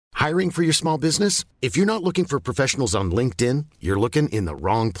Hiring for your small business? If you're not looking for professionals on LinkedIn, you're looking in the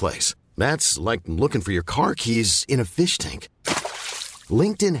wrong place. That's like looking for your car keys in a fish tank.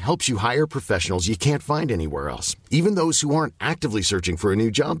 LinkedIn helps you hire professionals you can't find anywhere else, even those who aren't actively searching for a new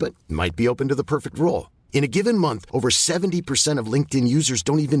job but might be open to the perfect role. In a given month, over 70% of LinkedIn users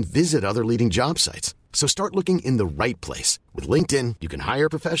don't even visit other leading job sites. So start looking in the right place. With LinkedIn, you can hire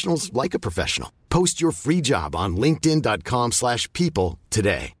professionals like a professional. Post your free job on linkedin.com/people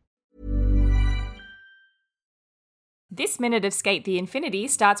today. This minute of Skate the Infinity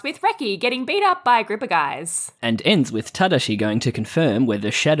starts with Reki getting beat up by a group of guys. And ends with Tadashi going to confirm whether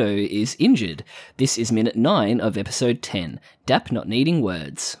Shadow is injured. This is minute 9 of episode 10. Dap not needing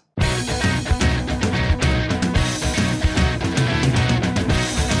words.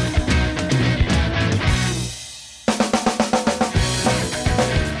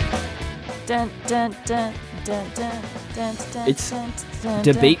 Dun, dun, dun, dun, dun, dun, dun, It's dun, dun,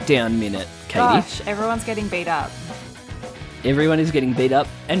 the dun. beatdown minute, Katie. Gosh, everyone's getting beat up. Everyone is getting beat up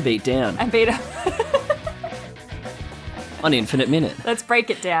and beat down And beat up. on Infinite Minute. Let's break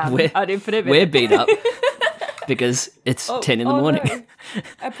it down. We're- on Infinite We're Minute. beat up because it's 10 in the morning. No.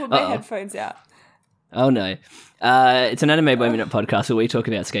 I put my Uh-oh. headphones out. Oh no. It's an Anime by Minute podcast where we talk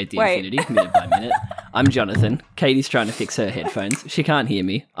about Skate the Wait. Infinity, minute by minute. I'm Jonathan. Katie's trying to fix her headphones. She can't hear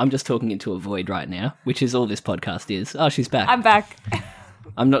me. I'm just talking into a void right now, which is all this podcast is. Oh, she's back. I'm back.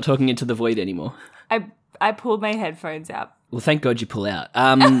 I'm not talking into the void anymore. I pulled my headphones out. Well, thank God you pull out.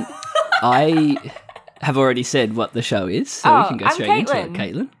 I have already said what the show is, so we Oh, can go I'm straight into it.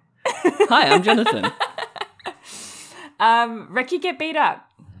 Caitlin. Caitlin? Hi, I'm Jonathan. Reki get beat up.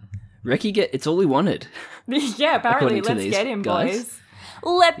 Reki it's all he wanted. Yeah, apparently. According to Let's these get him, guys. boys.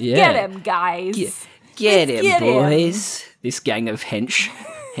 Let's Yeah. get him, guys. Get Let's him, get him. boys. This gang of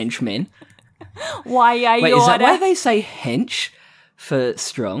henchmen. Why are Wait, you is that why order? they say hench for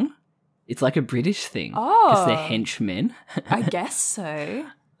strong? It's like a British thing. Oh. Because they're henchmen. I guess so.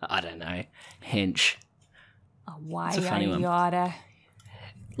 I don't know. Hench. Why It's a funny are one. you order?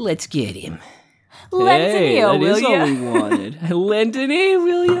 Let's get him. Lend an Hey, ear, that will is all ya? we wanted. Lend an ear,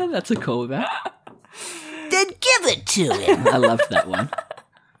 will ya? That's a callback. Then give it to him. I loved that one.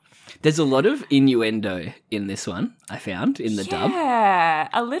 There's a lot of innuendo in this one, I found, in the dub. Yeah,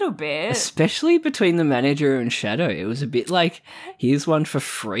 a little bit. Especially between the manager and Shadow. It was a bit like, here's one for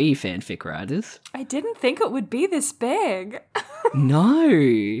free, fanfic writers. I didn't think it would be this big.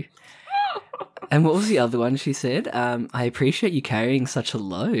 No. And what was the other one she said? I appreciate you carrying such a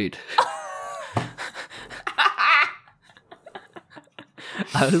load.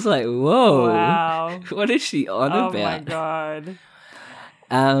 I was like, whoa. Wow. What is she on Oh about? my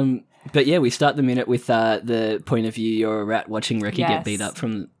god. But yeah, we start the minute with the point of view you're a rat watching Reki Yes. get beat up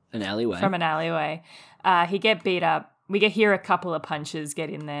from an alleyway. From an alleyway. He get beat up. We get hear a couple of punches get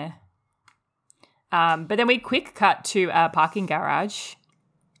in there. But then we quick cut to a parking garage.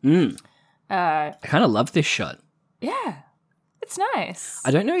 I kind of love this shot. Yeah. It's nice.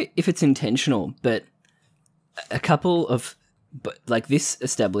 I don't know if it's intentional, but a couple of, like this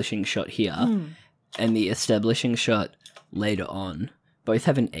establishing shot here and the establishing shot later on both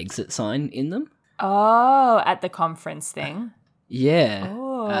have an exit sign in them. Oh, at the conference thing. Yeah.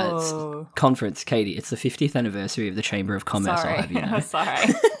 Oh. It's conference, Katie. It's the 50th anniversary of the Chamber of Commerce, I'll Sorry. have you know.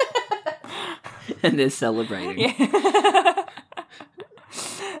 Sorry. And they're celebrating. Yeah.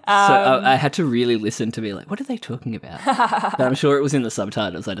 So I had to really listen to be like, what are they talking about? But I'm sure it was in the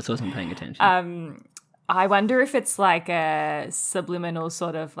subtitles. I just wasn't paying attention. I wonder if it's like a subliminal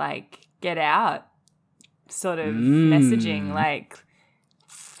sort of like get out sort of messaging, like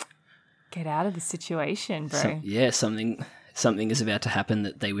get out of the situation, bro. Something is about to happen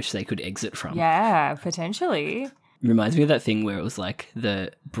that they wish they could exit from. Yeah, potentially. Reminds me of that thing where it was like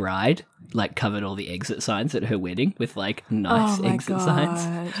the bride like covered all the exit signs at her wedding with like nice Oh my exit God.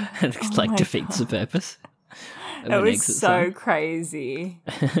 signs. And it like my defeats the purpose. Of It an was exit so sign. crazy.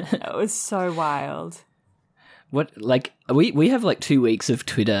 It was so wild. What like we have like 2 weeks of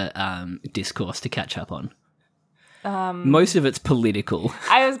Twitter discourse to catch up on. Most of it's political.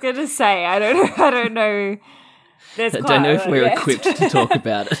 I was gonna say, I don't know. There's I don't know if we're yeah. equipped to talk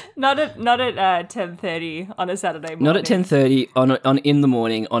about it. Not at 10:30 on a Saturday morning. Not at 10:30 on in the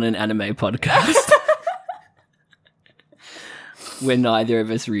morning on an anime podcast. Where neither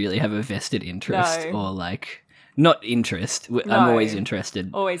of us really have a vested interest No. or like not interest. I'm No. always interested,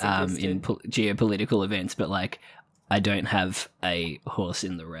 Always interested. in geopolitical events, but like I don't have a horse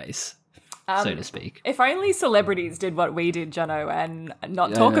in the race, so to speak. If only celebrities did what we did, Jono, and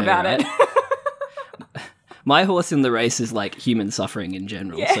not I talk know, about right? it. My horse in the race is like human suffering in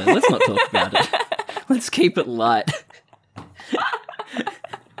general, so let's not talk about it. Let's keep it light.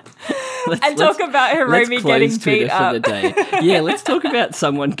 And talk about Hiromi getting beat up. For the day. Yeah, let's talk about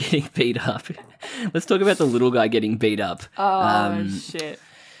someone getting beat up. Let's talk about the little guy getting beat up. Oh, shit.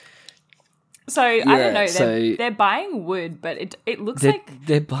 So, I don't know. They're buying wood, but it looks like...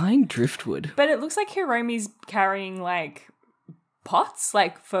 They're buying driftwood. But it looks like Hiromi's carrying, like, pots,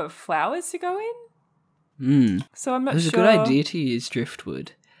 like, for flowers to go in. So I'm not sure. It was a good idea to use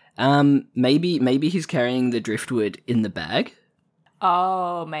driftwood. Maybe he's carrying the driftwood in the bag.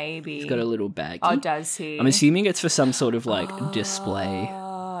 Oh, maybe. He's got a little bag. Oh, does he? I'm assuming it's for some sort of, like, display.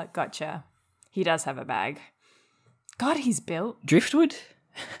 Oh, gotcha. He does have a bag. God, he's built. Driftwood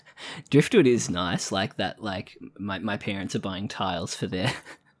is nice, like that. Like my parents are buying tiles for their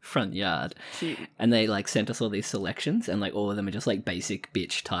front yard. Cute. And they like sent us all these selections, and like all of them are just like basic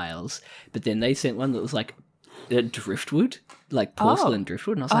bitch tiles. But then they sent one that was like driftwood, like porcelain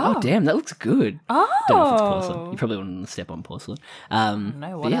driftwood, and I was like, oh damn, that looks good. Oh, don't know if it's porcelain. You probably wouldn't want to step on porcelain.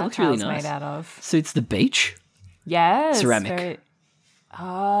 No, what it looks really nice. Made out of? Suits the beach. Yes, ceramic.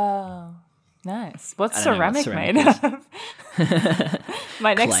 Oh. Nice. What's ceramic made out of?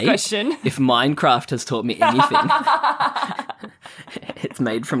 My next Clay? question. If Minecraft has taught me anything, it's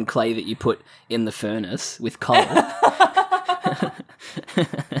made from clay that you put in the furnace with coal.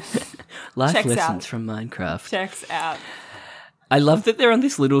 Life Checks lessons out. from Minecraft. Checks out. I love that they're on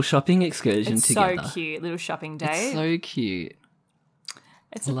this little shopping excursion It's together. so cute. Little shopping day. It's so cute.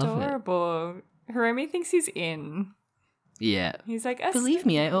 It's love it. adorable. Hiromi thinks he's in. Yeah. He's like, Believe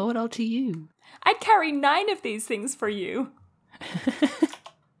me, I owe it all to you. I'd carry 9 of these things for you.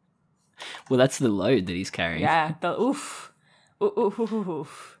 Well, that's the load that he's carrying. Yeah, the oof.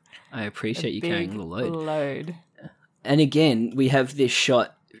 Oof. I appreciate you carrying the load. And again, we have this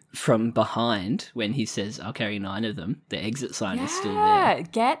shot from behind when he says, I'll carry 9 of them. The exit sign is still there. Yeah,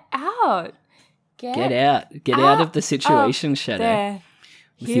 get out. Get out. Get out of the situation, Shadow. There.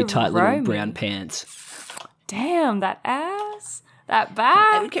 With your tight little Hiromi. brown pants. Damn, that ass. That I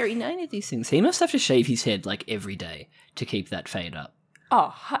back. would carry 9 of these things. He must have to shave his head like every day to keep that fade up.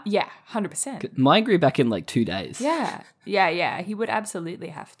 Oh, yeah, 100%. Mine grew back in like 2 days. Yeah. He would absolutely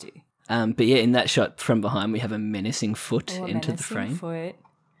have to. But yeah, in that shot from behind, we have a menacing foot Oh, a into the menacing frame. Foot.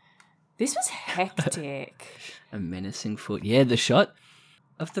 This was hectic. A menacing foot. Yeah, the shot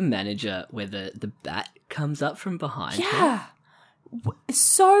of the manager where the bat comes up from behind. her. Yeah.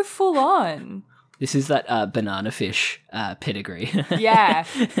 So full on. This is that banana fish pedigree. Yeah.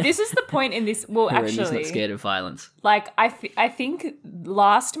 This is the point in this. Well, Hiromi's actually, not scared of violence. like I think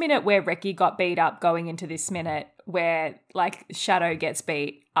last minute where Reki got beat up going into this minute where like Shadow gets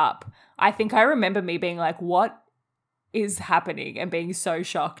beat up, I think I remember me being like, what is happening? And being so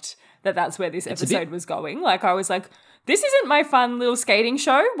shocked that that's where this episode was going. Like I was like, this isn't my fun little skating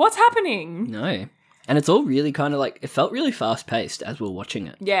show. What's happening? No. And it's all really kind of like, it felt really fast paced as we were watching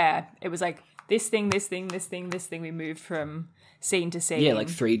it. Yeah. It was like this thing, this thing, this thing, this thing. We moved from scene to scene. Yeah, like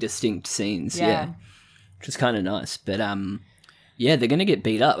 3 distinct scenes. Yeah. Yeah. Which is kind of nice. But yeah, they're going to get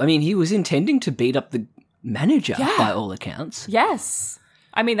beat up. I mean, he was intending to beat up the manager by all accounts. Yes.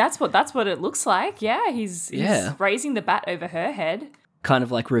 I mean, that's what it looks like. Yeah, he's raising the bat over her head. Kind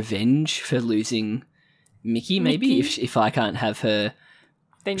of like revenge for losing Mickey, maybe. If I can't have her,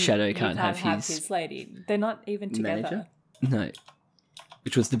 Then Shadow you can't have his lady. They're not even together. manager. No.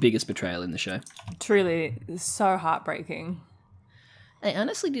 Which was the biggest betrayal in the show. Truly, so heartbreaking. I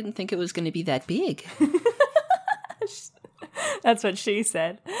honestly didn't think it was going to be that big. That's what she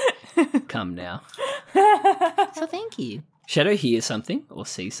said. Come now. So thank you. Shadow hears something or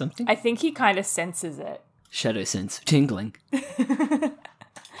sees something. I think he kind of senses it. Shadow sense tingling.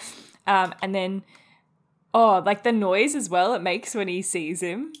 And then, like the noise as well it makes when he sees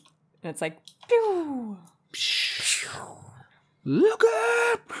him. And it's like, pew. Look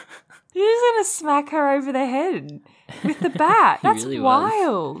up! He's going to smack her over the head with the bat. That's really was.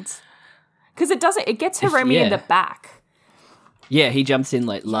 wild. Because it gets Hiromi in the back. Yeah, he jumps in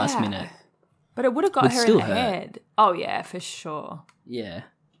like last minute. But it would have got Would her in still the hurt. head. Oh, yeah, for sure. Yeah.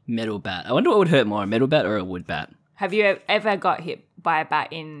 Metal bat. I wonder what would hurt more, a metal bat or a wood bat? Have you ever got hit by a bat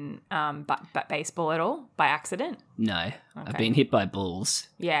in baseball at all? By accident? No. I've been hit by balls.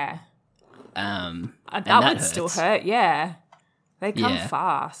 Yeah. And that would still hurts. hurt, yeah. They come Yeah.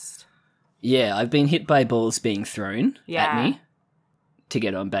 fast. Yeah, I've been hit by balls being thrown Yeah. at me to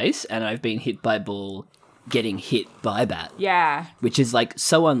get on base, and I've been hit by ball getting hit by bat, Yeah. which is like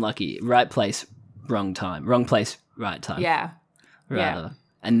so unlucky. Right place, wrong time. Wrong place, right time. Yeah. Rather.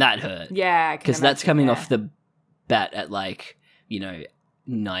 And that hurt. Yeah. Because that's coming off the bat at like,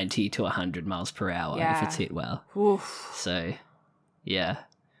 90 to 100 miles per hour if Yeah. it's hit well. Oof. So, yeah.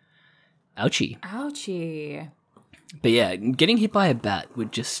 Ouchie. Ouchie. But yeah, getting hit by a bat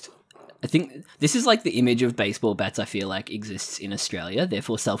would just I think this is like the image of baseball bats I feel like exists in Australia,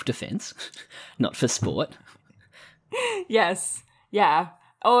 therefore self-defense, not for sport. Yes. Yeah.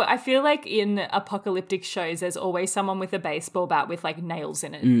 Oh, I feel like in apocalyptic shows, there's always someone with a baseball bat with like nails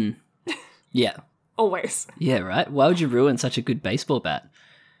in it. Yeah. Always. Yeah, right? Why would you ruin such a good baseball bat?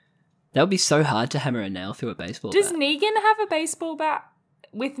 That would be so hard to hammer a nail through a baseball Does bat. Negan have a baseball bat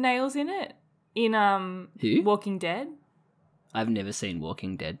with nails in it in Who? Walking Dead? I've never seen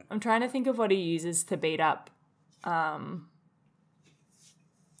Walking Dead. I'm trying to think of what he uses to beat up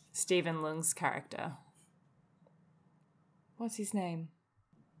Stephen Leung's character. What's his name?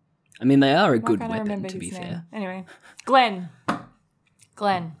 I mean, they are a Why good can't I weapon, remember to be his name? fair. Anyway, Glenn.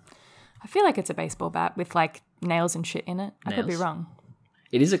 I feel like it's a baseball bat with like nails and shit in it. I could be Nails? wrong.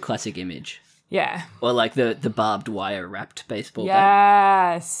 It is a classic image. Yeah. Or like the barbed wire wrapped baseball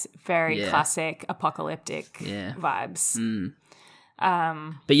bat. Yes. Very Yeah. classic apocalyptic Yeah. vibes.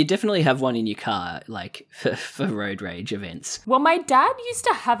 But you definitely have one in your car, like, for road rage events. Well, my dad used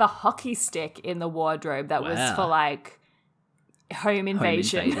to have a hockey stick in the wardrobe that was Wow. for like home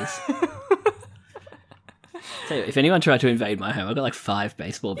invasion. invaders. Tell you, if anyone tried to invade my home, I've got like 5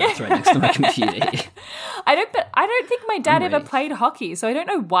 baseball bats right next to my computer here. I don't think my dad I'm ever ready. played hockey, so I don't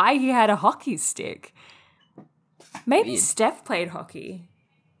know why he had a hockey stick. Maybe Weird. Steph played hockey.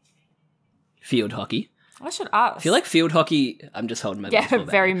 Field hockey. I should ask. I feel like field hockey, I'm just holding my baseball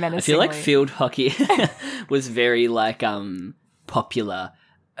bat. very I feel like menacingly. field hockey was very like popular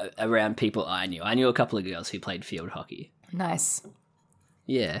around people I knew. I knew a couple of girls who played field hockey. Nice.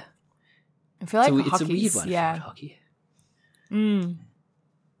 Yeah. I feel like It's a weird hockey's, one, yeah, field hockey.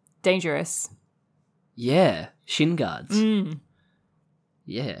 dangerous. Yeah. Shin guards. Mm.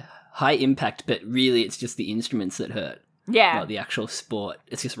 Yeah. High impact, but really it's just the instruments that hurt. Yeah. Not the actual sport.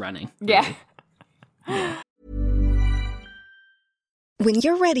 It's just running. Yeah. When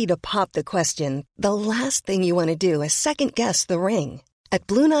you're ready to pop the question, the last thing you want to do is second-guess the ring. At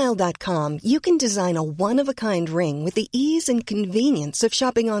BlueNile.com, you can design a one-of-a-kind ring with the ease and convenience of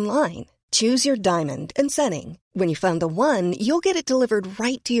shopping online. Choose your diamond and setting. When you find the one, you'll get it delivered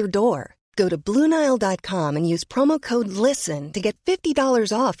right to your door. Go to BlueNile.com and use promo code LISTEN to get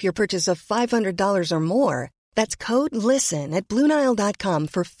 $50 off your purchase of $500 or more. That's code LISTEN at BlueNile.com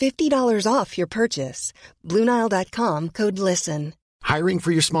for $50 off your purchase. BlueNile.com, code LISTEN. Hiring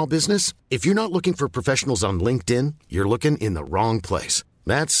for your small business? If you're not looking for professionals on LinkedIn, you're looking in the wrong place.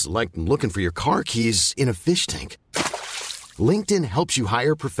 That's like looking for your car keys in a fish tank. LinkedIn helps you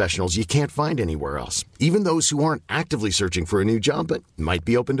hire professionals you can't find anywhere else, even those who aren't actively searching for a new job but might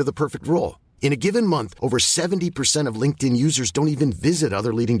be open to the perfect role. In a given month, over 70% of LinkedIn users don't even visit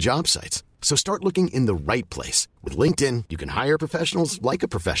other leading job sites. So start looking in the right place. With LinkedIn, you can hire professionals like a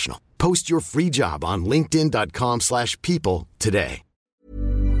professional. Post your free job on linkedin.com/people today.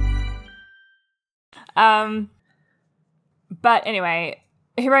 But anyway,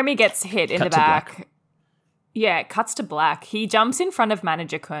 Hiromi gets hit in Cut the to back. black. Yeah, it cuts to black. He jumps in front of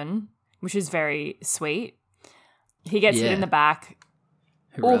Manager Kun, which is very sweet. He gets hit Yeah. in the back.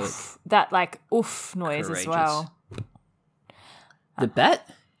 Heroic. Oof. That like oof noise as Courageous. well. The bat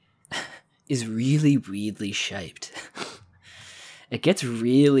is really weirdly shaped. It gets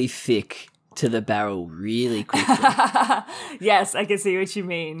really thick to the barrel really quickly. Yes, I can see what you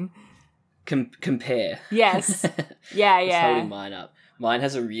mean. Compare. Yes. Yeah, Just holding yeah. mine up. Mine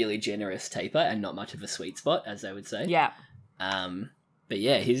has a really generous taper and not much of a sweet spot, as they would say. Yeah. But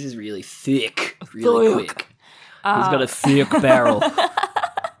yeah, his is really thick, really Thick. quick. He's got a thick barrel.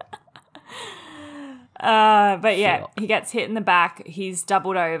 But yeah, Sure. he gets hit in the back. He's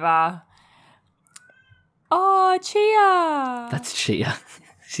doubled over. Oh, Chia. That's Chia.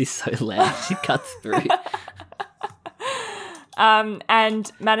 She's so loud. She cuts through.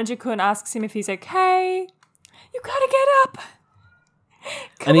 And Manager Kun asks him if he's okay. You gotta get up.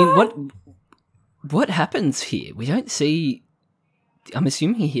 I mean, what happens here? We don't see. I'm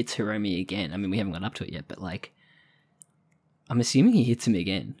assuming he hits Hiromi again. I mean, we haven't gone up to it yet, but like, I'm assuming he hits him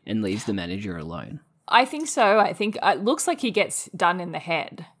again and leaves the manager alone. I think so. I think it looks like he gets done in the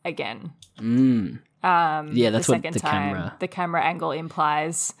head again. Yeah, that's the what second the time. The camera angle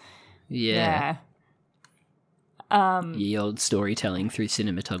implies. Yeah. Yeah. Ye old storytelling through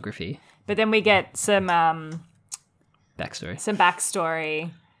cinematography. But then we get some Backstory.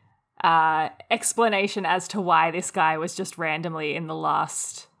 backstory, explanation as to why this guy was just randomly in the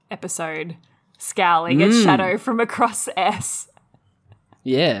last episode scowling at Shadow from across S.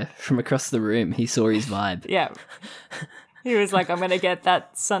 Yeah, from across the room, he saw his vibe. Yeah. He was like, I'm going to get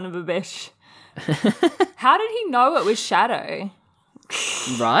that son of a bitch. How did he know it was Shadow?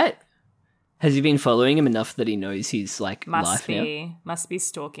 Right? Has he been following him enough that he knows his life now? Must be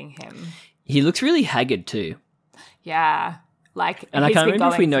stalking him. He looks really haggard too. Yeah. Like, And I can't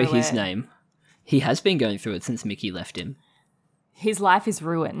remember if we know through his it. name. He has been going through it since Mickey left him. His life is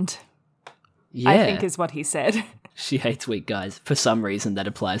ruined, Yeah. I think is what he said. She hates weak guys. For some reason, that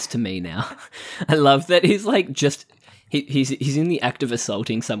applies to me now. I love that he's like he's in the act of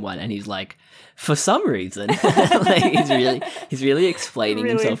assaulting someone, and he's like, for some reason, like he's really explaining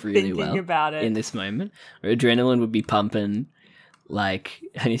Really himself really thinking well about it. in this moment. Where adrenaline would be pumping, like,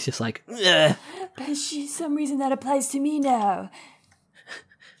 and he's just like, ugh. But for some reason that applies to me now.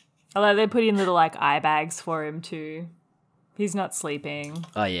 Although they put in little like eye bags for him too. He's not sleeping.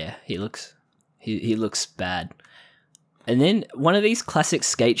 Oh yeah, he looks bad. And then one of these classic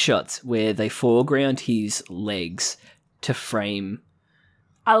skate shots where they foreground his legs to frame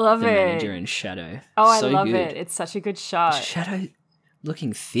I love the it. manager and Shadow. Oh, So I love good. it. It's such a good shot. Shadow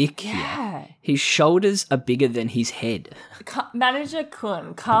looking thick here. Yeah. His shoulders are bigger than his head. Manager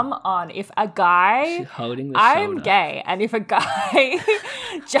Kun, come on. If a guy... Holding the I'm shoulder. gay, and if a guy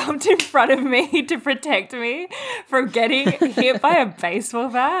jumped in front of me to protect me from getting hit by a baseball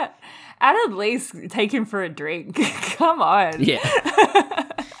bat, I'd at least take him for a drink. Come on. Yeah.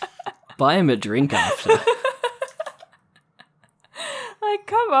 Buy him a drink after. Like,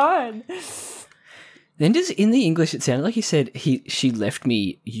 come on. Then in the English, it sounded like he said, she left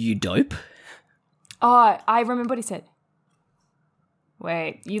me, you dope. Oh, I remember what he said.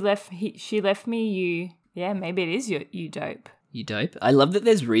 Wait, she left me, you... Yeah, maybe it is you dope. You dope. I love that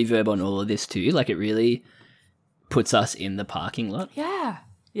there's reverb on all of this too. Like, it really puts us in the parking lot. Yeah.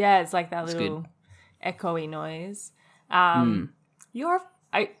 Yeah, it's like that That's little echoey noise.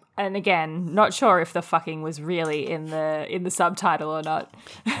 And again, not sure if the fucking was really in the subtitle or not.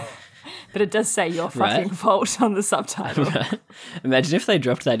 But it does say your fucking Right. fault on the subtitle. Imagine if they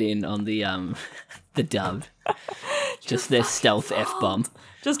dropped that in on the dub. Just their stealth F-bomb.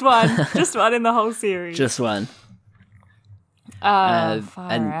 Just one in the whole series. Just one. Far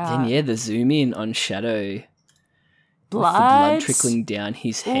And out. then, yeah, the zoom in on Shadow. With the blood. blood trickling down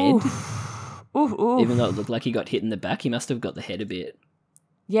his head. Ooh. Even though it looked like he got hit in the back, he must have got the head a bit.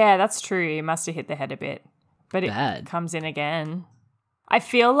 Yeah, that's true. He must have hit the head a bit. But Bad. it comes in again. I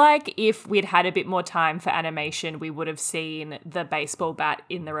feel like if we'd had a bit more time for animation, we would have seen the baseball bat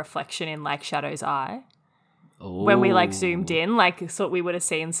in the reflection in like Shadow's eye. When we like zoomed in, like so we would have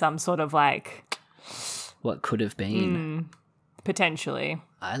seen some sort of like What could have been. potentially.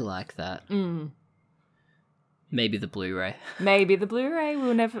 I like that. Maybe the Blu-ray. Maybe the Blu-ray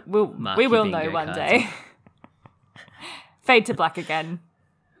Mark we your will bingo know one cards day. Fade to black again.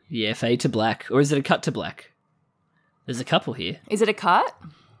 Yeah, fade to black. Or is it a cut to black? There's a couple here. Is it a cut?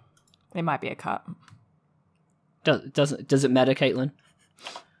 It might be a cut. Does it matter, Caitlin?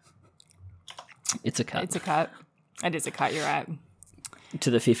 It's a cut. It's a cut. It is a cut, you're right. To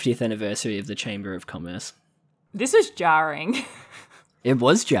the 50th anniversary of the Chamber of Commerce. This was jarring. It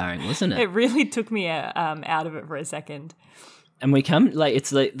was jarring, wasn't it? It really took me out of it for a second. And we come, like,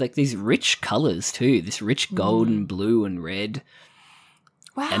 it's like these rich colours too. This rich gold and blue and red.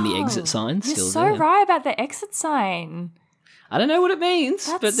 Wow. And the exit sign's You're still so there. right about the exit sign. I don't know what it means,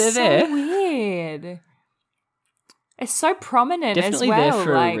 That's but they're so there. weird. It's so prominent Definitely as well. there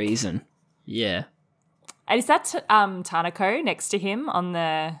for like, a reason. Yeah. And is that Tanako next to him on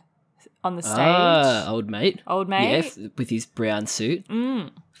the stage? Ah, old mate. Old mate? Yeah, with his brown suit.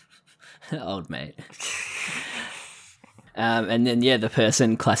 Old mate. And then, yeah, the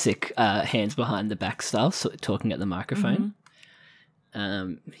person, classic hands behind the back style, talking at the microphone.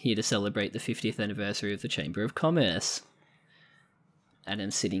 Here to celebrate the 50th anniversary of the Chamber of Commerce.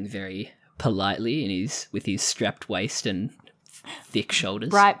 Adam sitting very politely with his strapped waist and thick shoulders.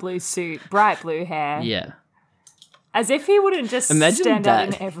 Bright blue suit, bright blue hair. Yeah. As if he wouldn't just Imagine stand out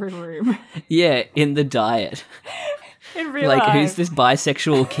that. in every room. Yeah, in the diet. In real Like, life. who's this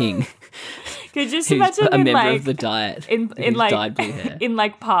bisexual king? Could you just Who's imagine a in member like of the diet? in who's like dyed blue hair. in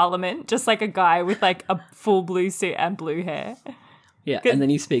like Parliament, just like a guy with like a full blue suit and blue hair. Yeah, and then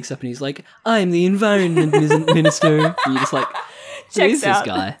he speaks up and he's like, "I'm the environment minister." And you're just like, who Checks is this out.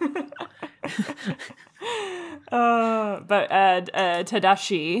 guy? But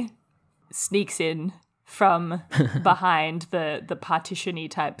Tadashi sneaks in from behind the partition-y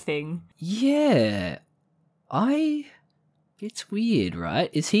type thing. Yeah, it's weird, right?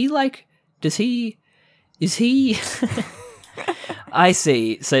 Is he? I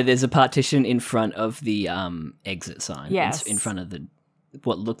see. So there's a partition in front of the exit sign. Yes. It's in front of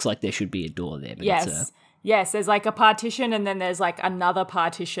what looks like there should be a door there. But it's Yes, there's like a partition and then there's like another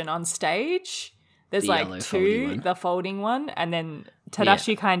partition on stage. There's The like yellow foldy two, one. the folding one, and then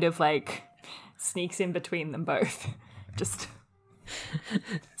Tadashi kind of like sneaks in between them both. Just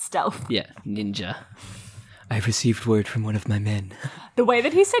stealth. Yeah, ninja. I've received word from one of my men. The way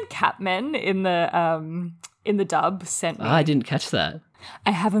that he said Catmen in the dub sent me. I didn't catch that.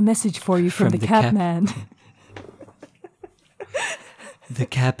 I have a message for you from the Catman. The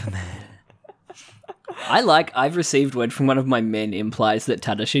Catman. I've received word from one of my men implies that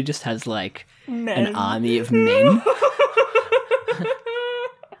Tadashi just has like an army of men.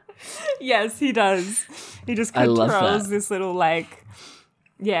 Yes, he does. He just I love controls that. this little little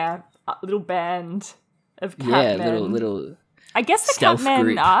band of Catmen. Yeah, little I guess the stealth Catmen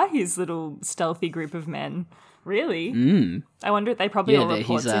group. are his little stealthy group of men. Really? I wonder if they probably all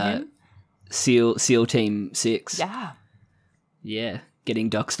report to him. SEAL Team 6. Yeah. Yeah, getting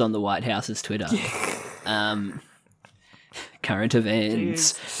doxed on the White House's Twitter. Current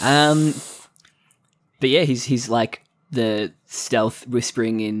events. But yeah, he's like the stealth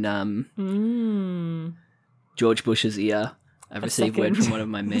whispering in George Bush's ear. I've received word from one of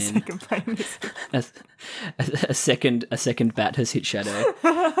my men. A second bat has hit Shadow.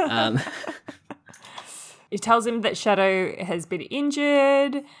 It tells him that Shadow has been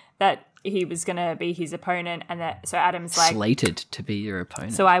injured, that he was going to be his opponent, and that so Adam's like slated to be your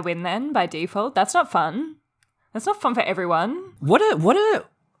opponent. So I win then by default. That's not fun. That's not fun for everyone. What a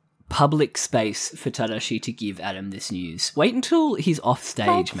public space for Tadashi to give Adam this news. Wait until he's off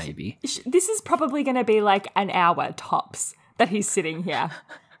stage, maybe. This is probably going to be like an hour tops that he's sitting here.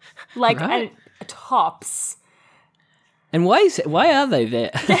 Like Right. tops. And why are they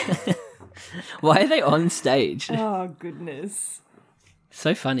there? Why are they on stage? Oh goodness.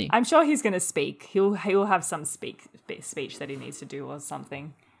 So funny. I'm sure he's going to speak. He'll have some speech that he needs to do or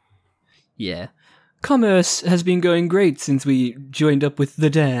something. Yeah. Commerce has been going great since we joined up with the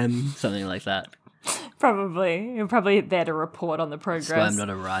dam. Something like that. Probably. You're probably there to report on the progress. That's why I'm not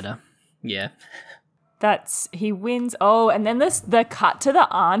a writer. Yeah. He wins. Oh, and then the cut to the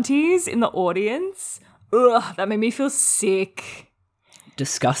aunties in the audience. Ugh, that made me feel sick.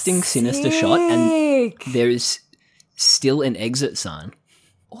 Disgusting, sinister shot, and there is still an exit sign.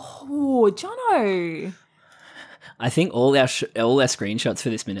 Oh, Jono. I think all our screenshots for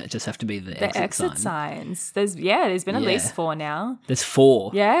this minute just have to be the exit sign. Signs. There's been at least 4 now. There's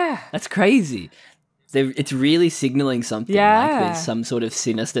 4. Yeah. That's crazy. It's really signaling something. Yeah. Like there's some sort of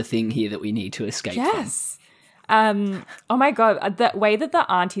sinister thing here that we need to escape from. Yes. Oh my God. The way that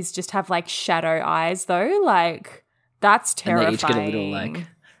the aunties just have like shadow eyes though, like that's terrifying. And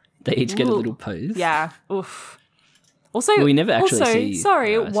they each get a little pose. Yeah. Oof. Also, we never actually see.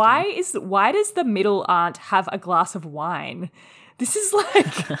 Sorry, why does the middle aunt have a glass of wine? This is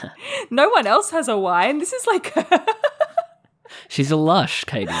like no one else has a wine. This is like she's a lush,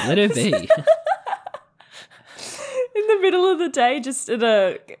 Katie. Let her be. in the middle of the day, just at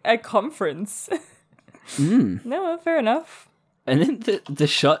a conference. No, fair enough. And then the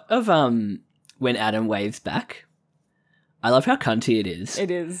shot of when Adam waves back. I love how cunty it is. It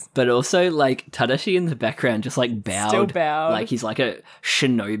is. But also, like, Tadashi in the background just, like, bowed. Still bowed. Like, he's like a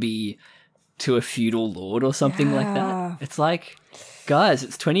shinobi to a feudal lord or something like that. It's like, guys,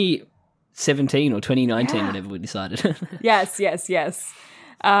 it's 2017 or 2019, whenever we decided. Yes.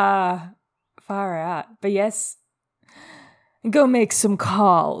 Far out. But yes. Go make some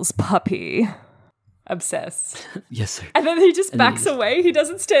calls, puppy. Obsessed. Yes, sir. And then he just backs away. He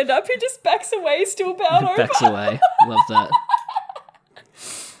doesn't stand up. He just backs away, still bowed over. Backs away. Love that.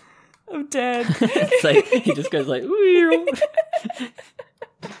 I'm dead. It's like, he just goes like, ooh.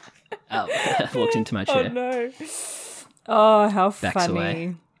 Oh, I walked into my chair. Oh, no. Oh, how Backs funny.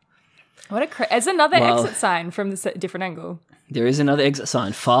 away. What there's another exit sign from this different angle. There is another exit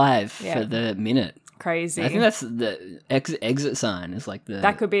sign, 5 for the minute. Crazy. I think that's the exit sign is like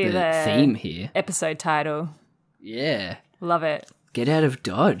that could be the theme here. Episode title. Yeah. Love it. Get out of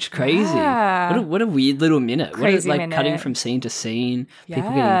Dodge. Crazy. Yeah. What a weird little minute. Crazy what a, minute. Cutting from scene to scene,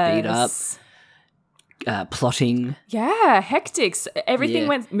 people getting beat up, plotting. Yeah, hectic. Everything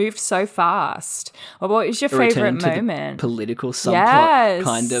moved so fast. Well, what was your favorite moment? The political subplot,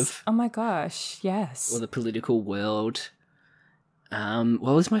 kind of. Oh my gosh, yes. Or the political world.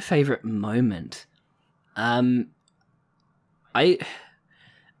 What was my favorite moment? I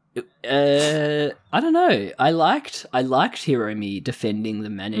don't know. I liked Hiromi defending the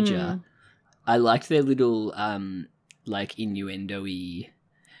manager. I liked their little like innuendo-y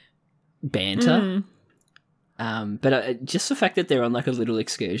banter. But just the fact that they're on like a little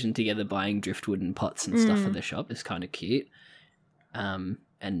excursion together buying driftwood and pots and stuff for the shop is kind of cute.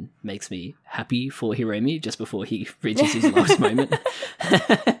 And makes me happy for Hiromi just before he reaches his last moment.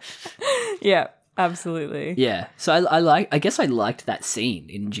 Yeah. Absolutely. Yeah. So I guess I liked that scene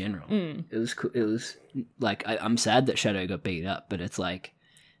in general. It was cool. It was like I'm sad that Shadow got beat up, but it's like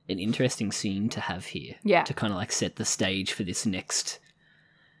an interesting scene to have here. Yeah. To kind of like set the stage for this next,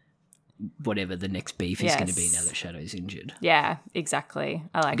 whatever the next beef is going to be now that Shadow's injured. Yeah, exactly.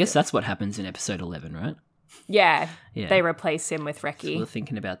 I guess that's what happens in episode 11, right? Yeah. Yeah. They replace him with Reki. So we're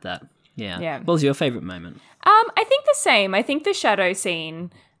thinking about that. Yeah. Yeah. What was your favourite moment? I think the same. I think the Shadow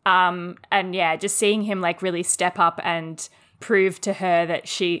scene, and yeah, just seeing him like really step up and prove to her that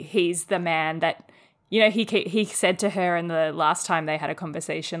he's the man that, you know, he said to her in the last time they had a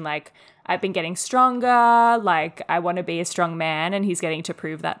conversation, like, I've been getting stronger, like, I want to be a strong man, and he's getting to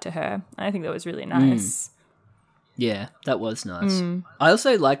prove that to her. And I think that was really nice. Yeah, that was nice. I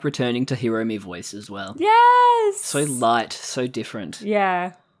also like returning to Hiromi voice as well. Yes! So light, so different.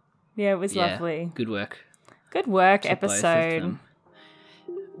 Yeah. Yeah, it was Yeah, lovely. good work. Good work, to both of episode. them.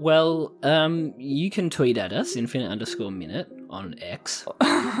 Well, you can tweet at us, infinite_minute on X.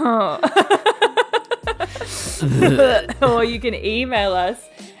 Or you can email us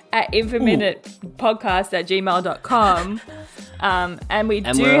at infiniteminutepodcast@gmail.com. And we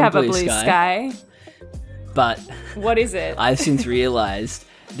do we're on have a Blue blue Sky. sky. But What is it? I've since realised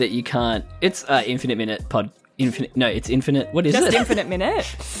that you can't. It's infinite minute pod. Infinite. No, it's infinite. What is Just it? infinite minute.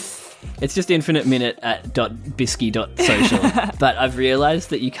 It's just infinite minute at .bisky.social. But I've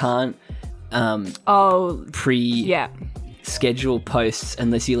realised that you can't Oh, yeah. schedule posts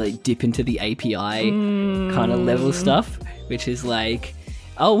unless you like dip into the API kind of level stuff, which is like,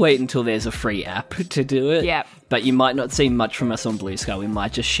 I'll wait until there's a free app to do it. Yeah. But you might not see much from us on Blue Sky. We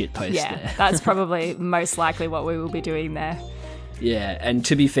might just shit post Yeah, there. that's probably most likely what we will be doing there. Yeah, and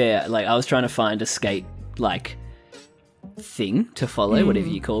to be fair, like I was trying to find a skate like thing to follow, whatever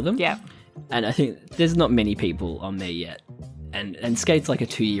you call them. Yeah. And I think there's not many people on there yet. And Skate's like a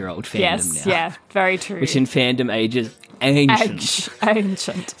 2-year-old fandom Yes, now. yeah, very true. Which in fandom ages ancient.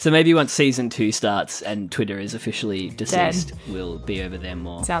 Ancient. So maybe once season 2 starts and Twitter is officially deceased, we'll be over there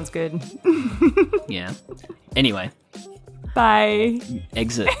more. Sounds good. Yeah. Anyway, Bye.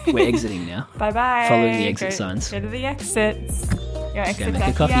 exit. We're exiting now. Bye-bye. Following the exit signs. Go to the exits. Your exits make a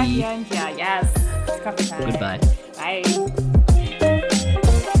are coffee. here, here, and here. Yes. Coffee time. Goodbye. Bye.